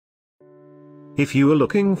If you are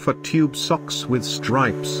looking for tube socks with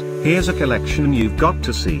stripes, here's a collection you've got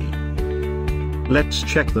to see. Let's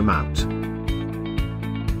check them out.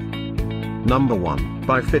 Number 1,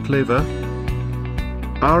 by Fitliva.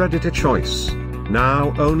 Our editor choice,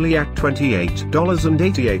 now only at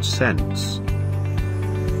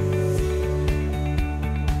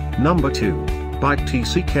 $28.88. Number 2, by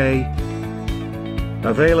TCK.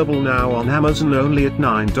 Available now on Amazon only at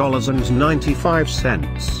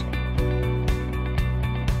 $9.95.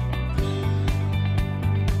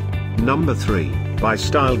 Number 3, by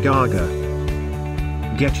Stylegaga.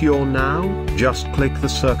 Get your now, just click the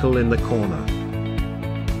circle in the corner.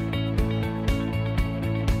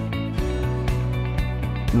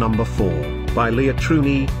 Number 4, by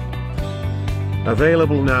Leotruny.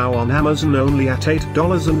 Available now on Amazon only at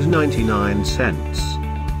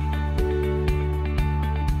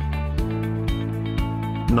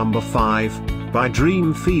 $8.99. Number 5, by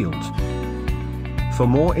Dreamfield. For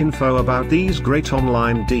more info about these great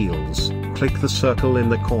online deals, click the circle in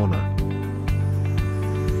the corner.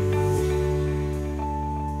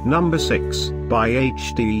 Number 6, by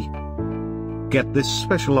HD. Get this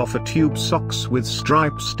special offer tube socks with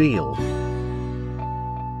stripes deal.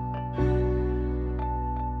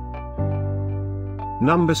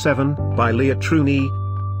 Number 7, by Leotruny.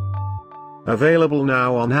 Available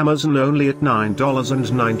now on Amazon only at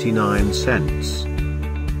 $9.99.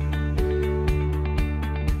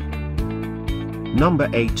 Number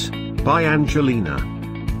 8, by Angelina.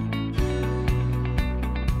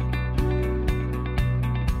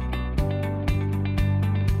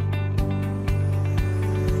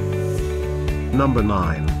 Number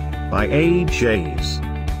 9, by AJ's.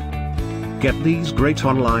 Get these great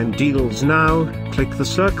online deals now, click the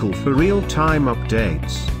circle for real-time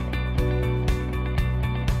updates.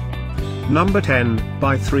 Number 10,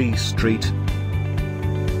 by 3 Street.